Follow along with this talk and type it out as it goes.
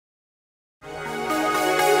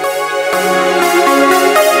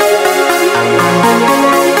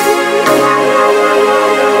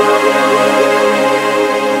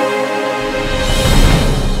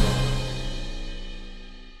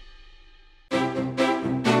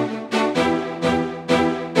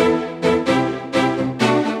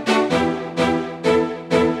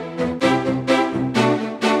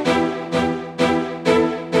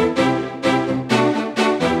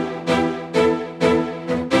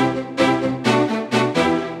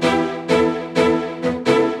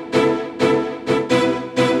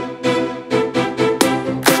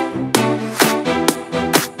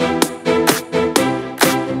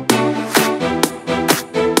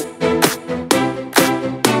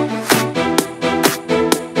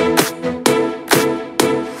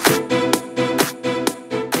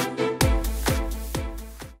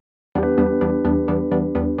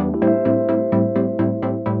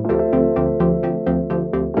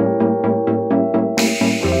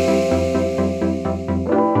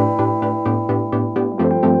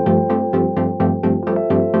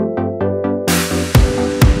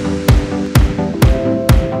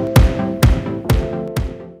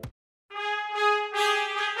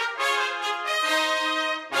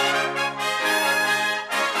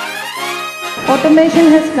automation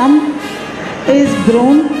has come is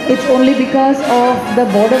grown, it's only because of the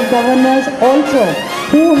board of governors also,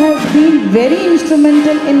 who have been very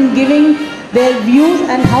instrumental in giving their views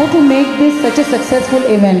and how to make this such a successful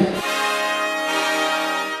event.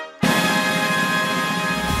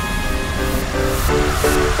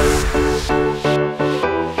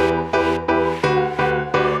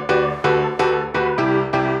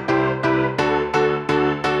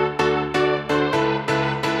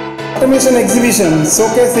 Automation Exhibition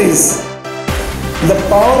showcases the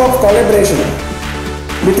power of collaboration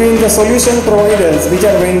between the solution providers, which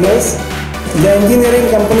are vendors, the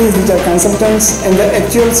engineering companies, which are consultants, and the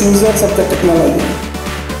actual users of the technology.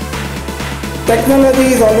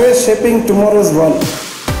 Technology is always shaping tomorrow's world,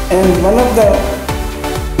 and one of the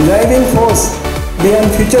driving force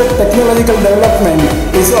behind future technological development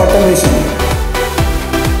is automation.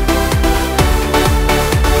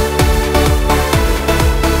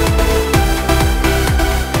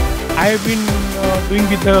 I have been doing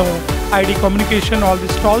with the IED Communications all the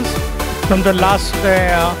stalls from the last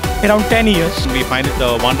around 10 years. We find it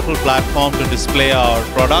a wonderful platform to display our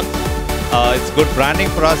products. It's good branding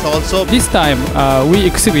for us also. This time we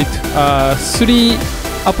exhibit 3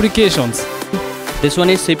 applications. This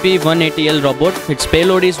one is CP180L robot. Its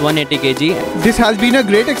payload is 180 kg. This has been a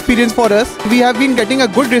great experience for us. We have been getting a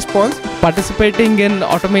good response. Participating in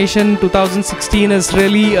Automation 2016 is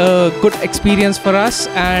really a good experience for us,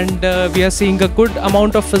 and we are seeing a good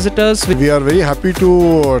amount of visitors. We are very happy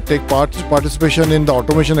to take participation in the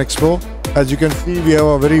Automation Expo. As you can see, we have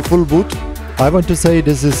a very full booth. I want to say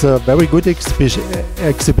this is a very good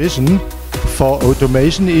exhibition for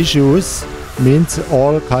automation issues. Means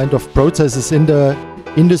all kind of processes in the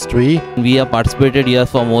industry. We have participated here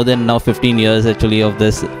for more than now 15 years actually of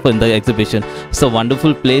this in the exhibition. It's a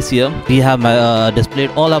wonderful place here. We have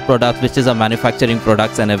displayed all our products, which is our manufacturing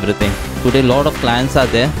products and everything. Today a lot of clients are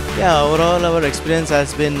there. Yeah, overall our experience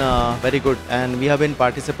has been very good, and we have been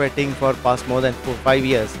participating for past more than 5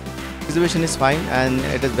 years. Exhibition is fine and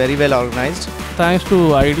it is very well organized. Thanks to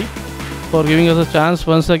IED for giving us a chance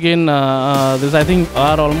once again. This I think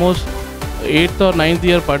our almost 8th or 9th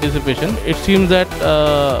year participation. It seems that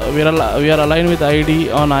we are aligned with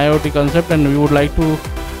IED on IoT concept, and we would like to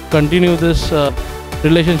continue this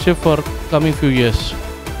relationship for coming few years.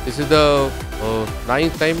 This is the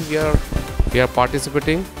 9th time we are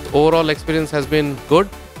participating. Overall experience has been good,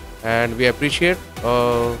 and we appreciate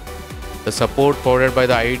the support provided by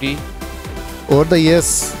the IED. Over the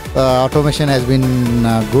years, automation has been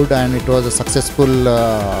good, and it was a successful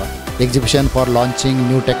exhibition for launching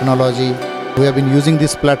new technology. We have been using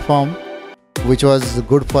this platform, which was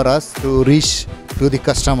good for us to reach to the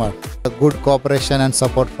customer. A good cooperation and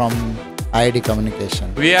support from IED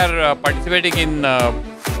Communications. We are participating in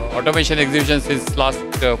Automation Exhibition since last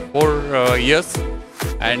 4 years,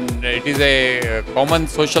 and it is a common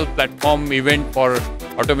social platform event for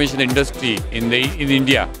automation industry in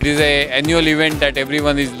India. It is an annual event that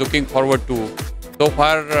everyone is looking forward to. So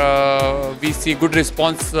far, we see good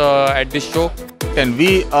response at this show. And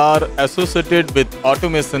we are associated with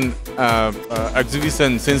Automation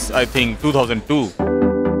Exhibition since I think 2002.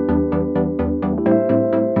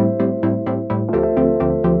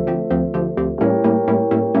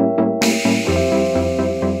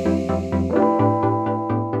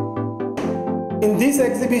 In this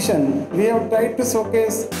exhibition, we have tried to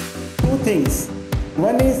showcase 2 things.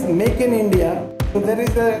 One is Make in India. So there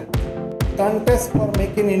is a contest for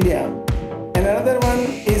Make in India, and another one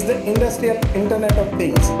is the Industrial Internet of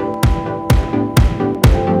Things.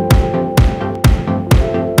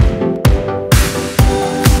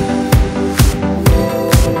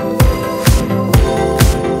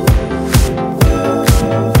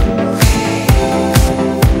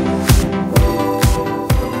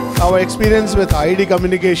 Our experience with IED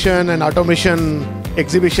Communication and Automation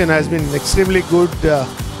Exhibition has been extremely good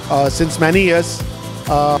since many years.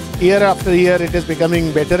 Year after year, it is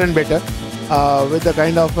becoming better and better with the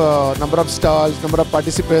kind of number of stalls, number of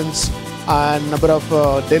participants, and number of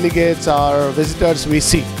delegates or visitors we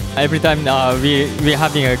see. Every time we're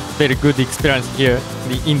having a very good experience here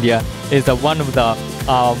in India. Is one of the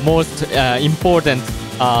most important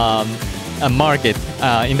market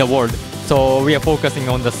in the world. So we are focusing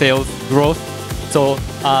on the sales growth. So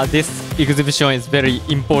this exhibition is very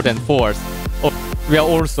important for us. We are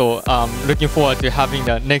also looking forward to having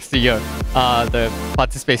the next year the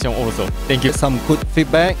participation also. Thank you. Some good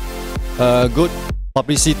feedback, good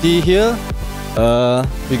publicity here.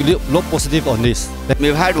 We look positive on this.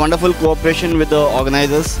 We've had wonderful cooperation with the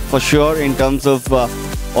organizers for sure in terms of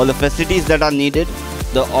all the facilities that are needed.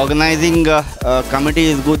 The organizing committee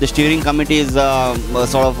is good. The steering committee is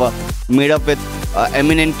sort of made up with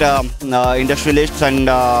eminent industrialists and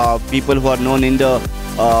people who are known in the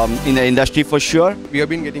industry for sure. We have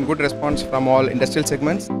been getting good response from all industrial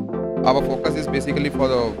segments. Our focus is basically for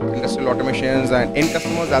the industrial automations and end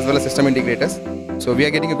customers as well as system integrators. So we are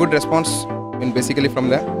getting a good response basically from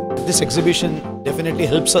there. This exhibition definitely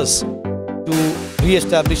helps us to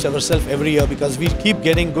re-establish ourselves every year because we keep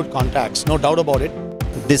getting good contacts, no doubt about it.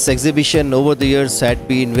 This exhibition over the years had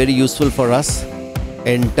been very useful for us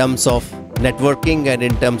in terms of networking and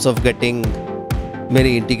in terms of getting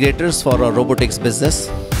many integrators for our robotics business.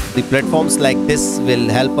 The platforms like this will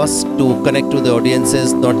help us to connect to the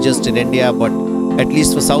audiences not just in India but at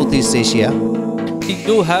least for Southeast Asia. We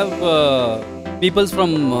do have people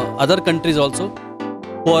from other countries also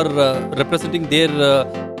who are representing their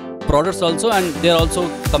products also, and they are also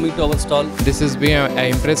coming to our stall. This has been an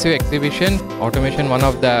impressive exhibition. Automation, one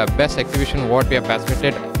of the best exhibition what we have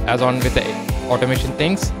participated as on with the automation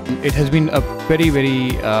things. It has been a very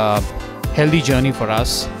healthy journey for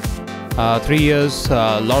us. 3 years,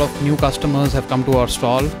 a lot of new customers have come to our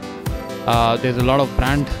stall. There's a lot of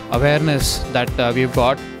brand awareness that we've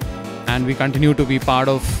got, and we continue to be part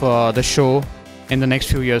of the show in the next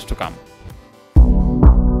few years to come.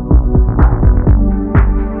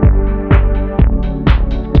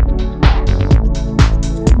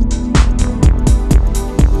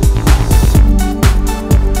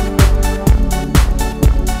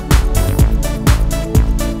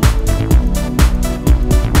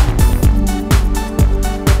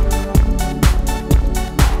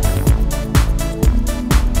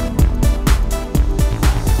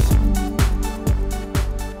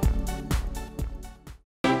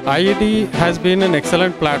 IED has been an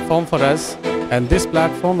excellent platform for us, and this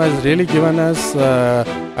platform has really given us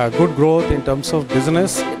a good growth in terms of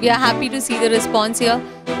business. We are happy to see the response here.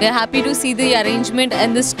 We are happy to see the arrangement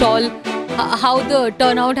and the stall, how the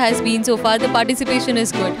turnout has been so far. The participation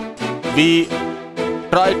is good. We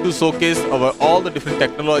try to showcase all the different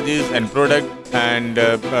technologies and products, and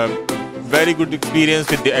very good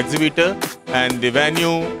experience with the exhibitor and the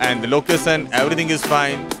venue and the location. Everything is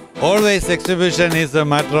fine. Always exhibition is a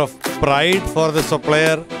matter of pride for the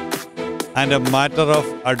supplier and a matter of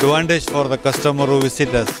advantage for the customer who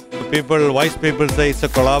visit us. Wise people say it's a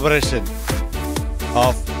collaboration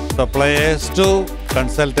of suppliers to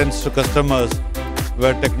consultants to customers,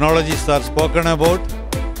 where technologies are spoken about,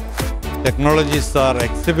 technologies are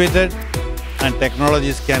exhibited, and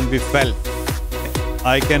technologies can be felt.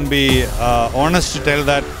 I can be honest to tell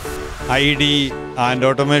that IED and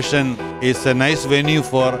automation is a nice venue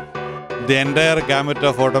for the entire gamut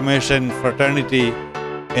of automation fraternity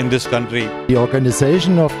in this country. The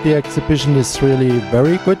organization of the exhibition is really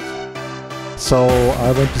very good. So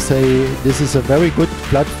I want to say this is a very good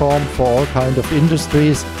platform for all kinds of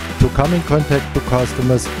industries to come in contact to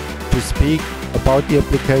customers, to speak about the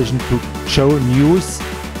application, to show news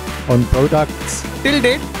on products. Till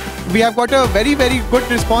date, we have got a very good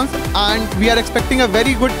response, and we are expecting a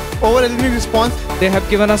very good overwhelming response. They have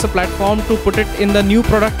given us a platform to put it in the new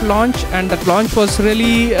product launch, and that launch was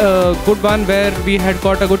really a good one where we had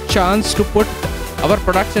got a good chance to put our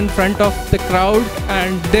products in front of the crowd,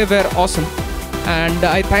 and they were awesome. And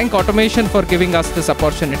I thank Automation for giving us this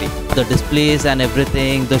opportunity. The displays and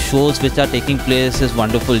everything, the shows which are taking place is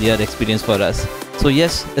wonderful year experience for us. So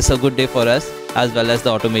yes, it's a good day for us as well as the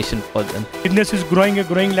automation for them. Business is growing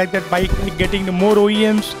like that by getting more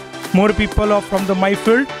OEMs, more people from my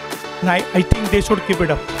field, and I think they should keep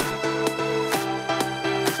it up.